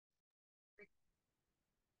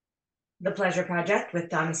The Pleasure Project with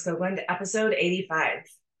Donna Skoglund, episode 85.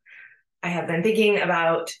 I have been thinking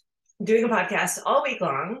about doing a podcast all week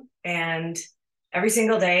long, and every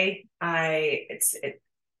single day I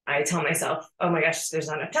tell myself, oh my gosh, there's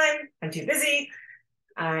not enough time. I'm too busy.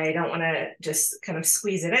 I don't want to just kind of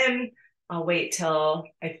squeeze it in. I'll wait till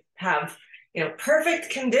I have,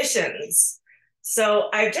 perfect conditions. So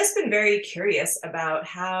I've just been very curious about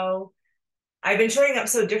how I've been showing up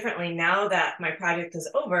so differently now that my project is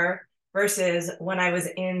over versus when I was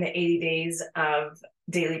in the 80 days of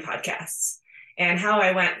daily podcasts, and how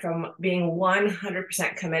I went from being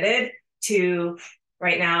 100% committed to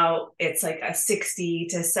right now it's like a 60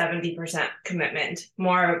 to 70% commitment,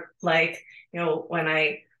 more like, when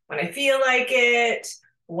I feel like it,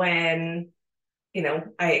 when,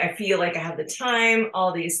 I feel like I have the time,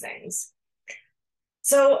 all these things.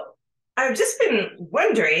 So I've just been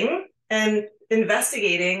wondering and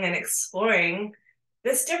investigating and exploring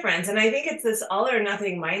this difference. And I think it's this all or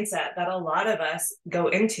nothing mindset that a lot of us go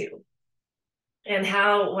into. And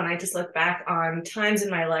how, when I just look back on times in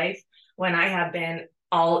my life when I have been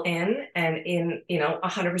all in and in,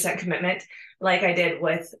 100% commitment, like I did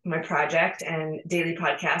with my project and daily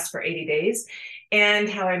podcast for 80 days. And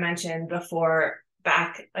how I mentioned before,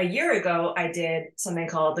 back a year ago, I did something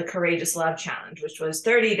called the Courageous Love Challenge, which was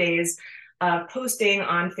 30 days of posting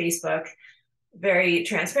on Facebook very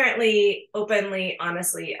transparently, openly,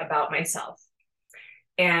 honestly about myself.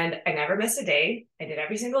 And I never missed a day. I did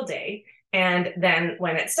every single day. And then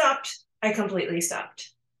when it stopped, I completely stopped.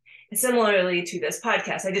 And similarly to this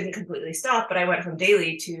podcast, I didn't completely stop, but I went from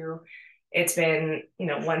daily to it's been,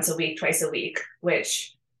 once a week, twice a week,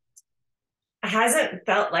 which hasn't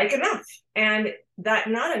felt like enough. And that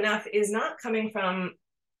not enough is not coming from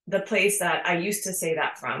the place that I used to say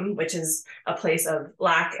that from, which is a place of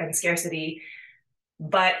lack and scarcity,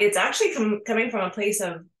 but it's actually coming from a place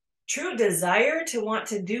of true desire to want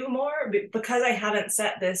to do more, because I haven't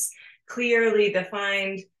set this clearly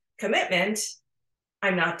defined commitment.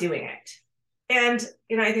 I'm not doing it. And,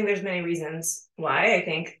 I think there's many reasons why. I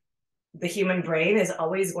think the human brain is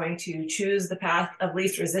always going to choose the path of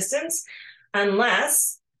least resistance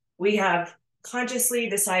unless we have consciously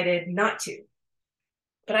decided not to.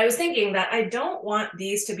 But I was thinking that I don't want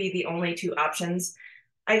these to be the only two options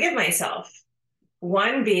I give myself.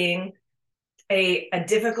 One being a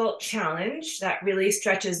difficult challenge that really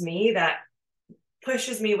stretches me, that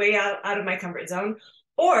pushes me way out of my comfort zone,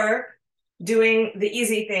 or doing the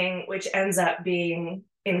easy thing, which ends up being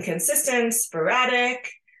inconsistent,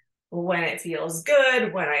 sporadic, when it feels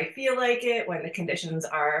good, when I feel like it, when the conditions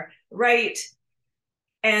are right.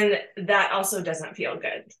 And that also doesn't feel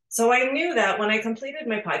good. So I knew that when I completed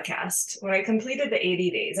my podcast, when I completed the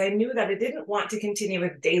 80 days, I knew that I didn't want to continue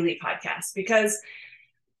with daily podcasts, because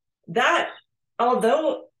that,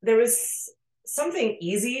 although there was something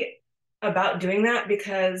easy about doing that,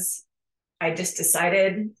 because I just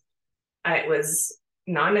decided it was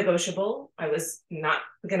non-negotiable. I was not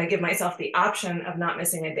going to give myself the option of not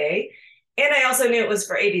missing a day. And I also knew it was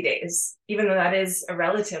for 80 days, even though that is a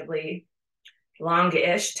relatively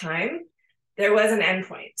long-ish time. There was an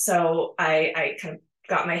endpoint. So I kind of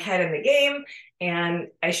got my head in the game and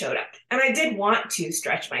I showed up. And I did want to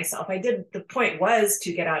stretch myself. The point was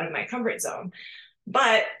to get out of my comfort zone.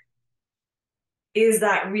 But is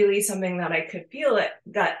that really something that I could feel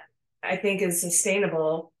that I think is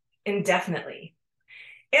sustainable indefinitely?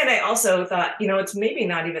 And I also thought, it's maybe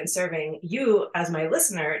not even serving you as my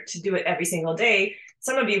listener to do it every single day.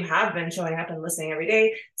 Some of you have been showing up and listening every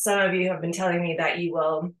day. Some of you have been telling me that you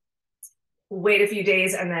will wait a few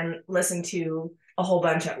days and then listen to a whole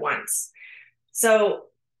bunch at once. So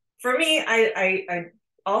for me, I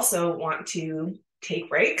also want to take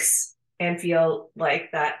breaks and feel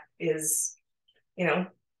like that is,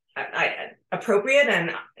 appropriate,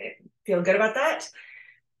 and I feel good about that.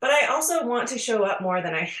 But I also want to show up more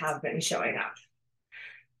than I have been showing up.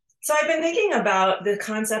 So I've been thinking about the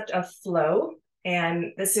concept of flow,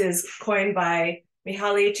 and this is coined by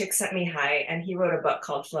Mihaly Csikszentmihalyi, and he wrote a book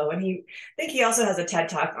called Flow, and I think he also has a TED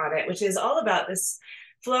Talk on it, which is all about this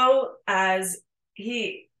flow as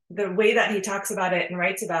the way that he talks about it and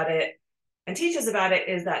writes about it and teaches about it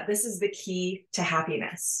is that this is the key to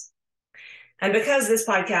happiness. And because this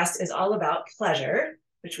podcast is all about pleasure,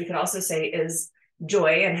 which we could also say is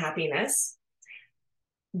joy and happiness,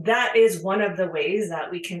 that is one of the ways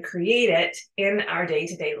that we can create it in our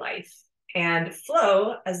day-to-day life. And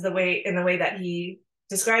flow, in the way that he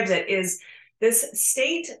describes it, is this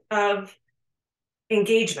state of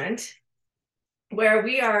engagement where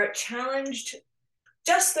we are challenged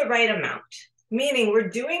just the right amount, meaning we're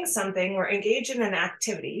doing something, we're engaged in an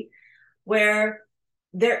activity where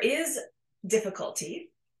there is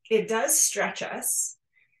difficulty. It does stretch us.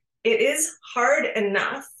 It is hard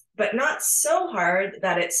enough, but not so hard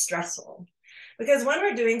that it's stressful. Because when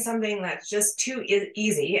we're doing something that's just too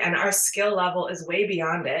easy and our skill level is way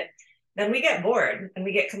beyond it, then we get bored and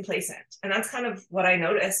we get complacent. And that's kind of what I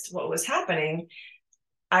noticed what was happening.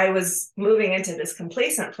 I was moving into this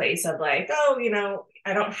complacent place of like, oh,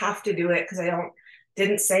 I don't have to do it because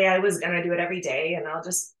didn't say I was going to do it every day, and I'll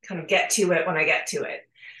just kind of get to it when I get to it.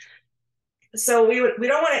 So we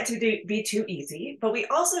don't want it to be too easy, but we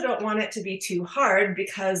also don't want it to be too hard,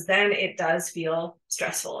 because then it does feel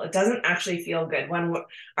stressful. It doesn't actually feel good when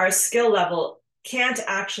our skill level can't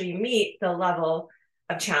actually meet the level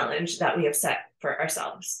of challenge that we have set for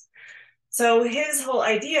ourselves. So his whole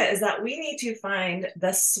idea is that we need to find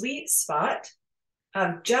the sweet spot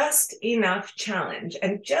of just enough challenge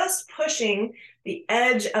and just pushing the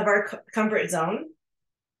edge of our comfort zone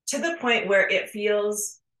to the point where it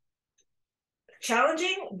feels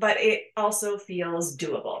challenging, but it also feels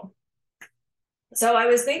doable. So I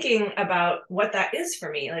was thinking about what that is for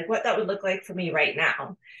me, like what that would look like for me right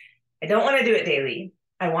now. I don't want to do it daily.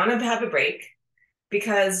 I want to have a break,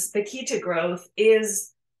 because the key to growth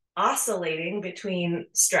is oscillating between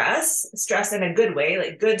stress in a good way,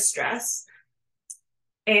 like good stress,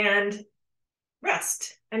 and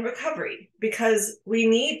rest and recovery, because we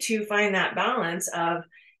need to find that balance of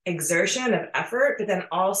exertion, of effort, but then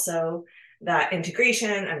also that integration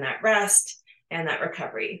and that rest and that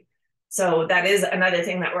recovery. So that is another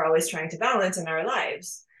thing that we're always trying to balance in our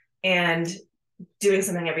lives. And doing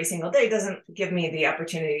something every single day doesn't give me the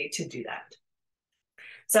opportunity to do that.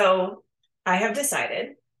 So I have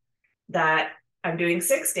decided that I'm doing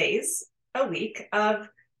 6 days a week of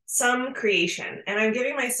some creation, and I'm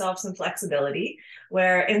giving myself some flexibility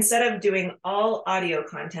where instead of doing all audio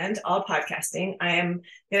content, all podcasting, I am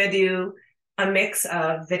going to do a mix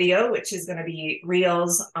of video, which is going to be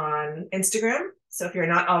reels on Instagram. So if you're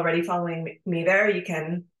not already following me there, you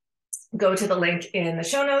can go to the link in the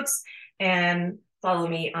show notes and follow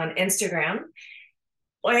me on Instagram,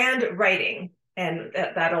 and writing. And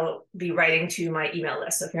that'll be writing to my email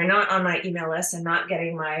list. So if you're not on my email list and not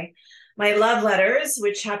getting my love letters,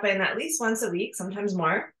 which happen at least once a week, sometimes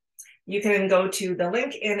more, you can go to the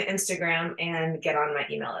link in Instagram and get on my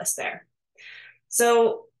email list there.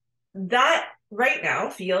 So that right now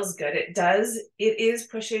feels good. It is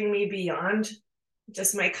pushing me beyond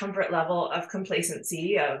just my comfort level of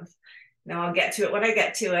complacency of, I'll get to it when I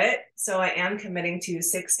get to it. So I am committing to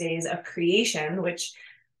 6 days of creation, which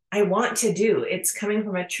I want to do. It's coming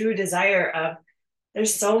from a true desire of,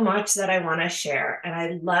 there's so much that I want to share, and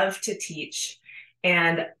I love to teach.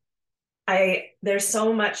 And there's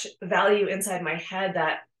so much value inside my head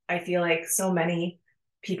that I feel like so many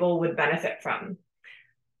people would benefit from.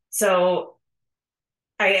 So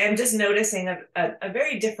I am just noticing a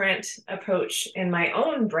very different approach in my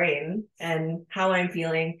own brain and how I'm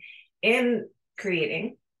feeling in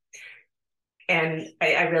creating. And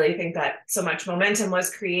I really think that so much momentum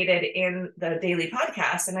was created in the daily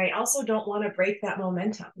podcast. And I also don't want to break that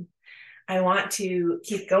momentum. I want to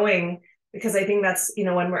keep going, because I think that's,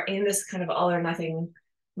 when we're in this kind of all or nothing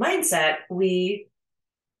mindset, we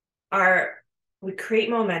create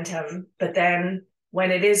momentum, but then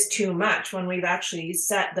when it is too much, when we've actually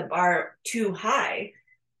set the bar too high,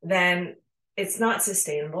 then it's not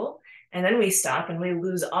sustainable. And then we stop and we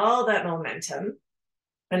lose all that momentum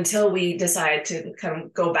until we decide to kind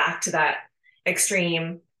of go back to that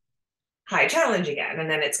extreme high challenge again. And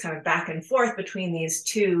then it's kind of back and forth between these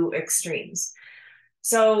two extremes.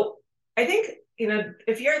 So I think,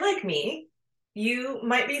 if you're like me, you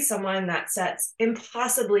might be someone that sets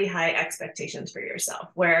impossibly high expectations for yourself,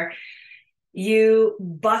 where you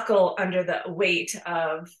buckle under the weight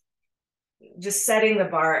of just setting the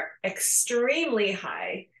bar extremely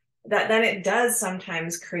high, that then it does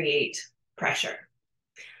sometimes create pressure.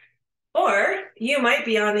 Or you might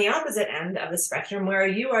be on the opposite end of the spectrum, where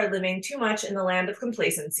you are living too much in the land of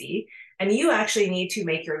complacency and you actually need to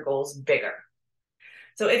make your goals bigger.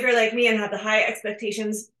 So if you're like me and have the high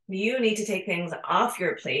expectations, you need to take things off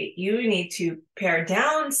your plate. You need to pare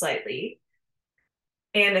down slightly.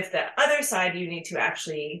 And if the other side, you need to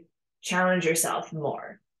actually challenge yourself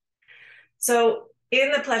more. So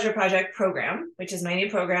in the Pleasure Project program, which is my new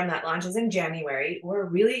program that launches in January, we're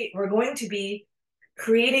going to be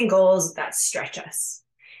creating goals that stretch us.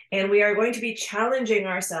 And we are going to be challenging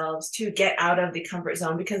ourselves to get out of the comfort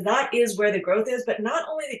zone, because that is where the growth is. But not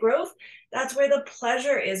only the growth, that's where the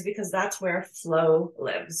pleasure is, because that's where flow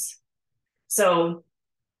lives. So,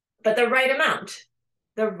 but the right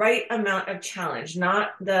amount of challenge,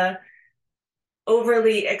 not the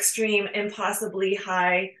overly extreme, impossibly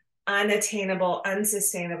high, unattainable,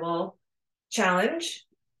 unsustainable challenge,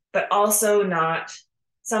 but also not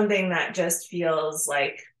something that just feels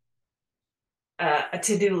like a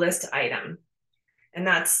to-do list item. And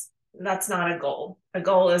that's not a goal. A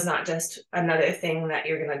goal is not just another thing that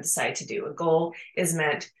you're going to decide to do. A goal is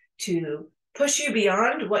meant to push you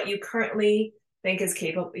beyond what you currently think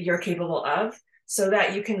you're capable of, so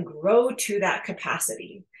that you can grow to that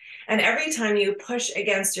capacity. And every time you push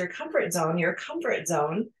against your comfort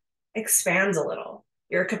zone expands a little.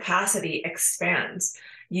 Your capacity expands.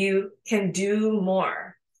 You can do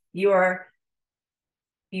more.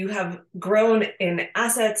 You have grown in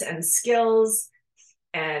assets and skills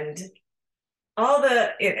and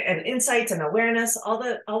and insights and awareness, all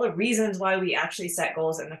the reasons why we actually set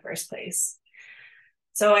goals in the first place.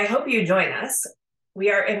 So I hope you join us. We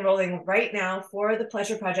are enrolling right now for the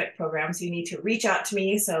Pleasure Project program. So you need to reach out to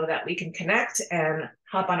me so that we can connect and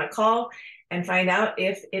hop on a call and find out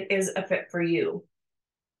if it is a fit for you.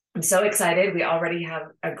 I'm so excited. We already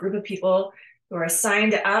have a group of people who are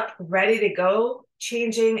signed up, ready to go,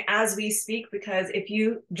 changing as we speak, because if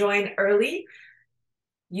you join early,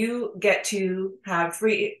 you get to have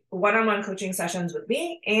free one-on-one coaching sessions with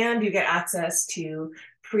me, and you get access to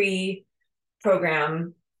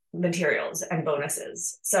pre-program materials and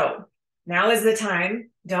bonuses. So now is the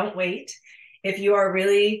time. Don't wait. If you are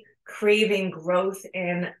really craving growth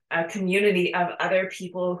in a community of other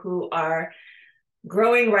people who are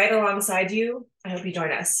growing right alongside you, I hope you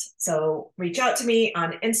join us. So reach out to me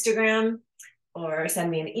on Instagram or send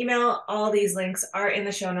me an email. All these links are in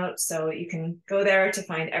the show notes, so you can go there to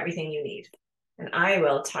find everything you need. And I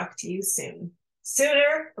will talk to you soon,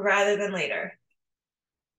 sooner rather than later.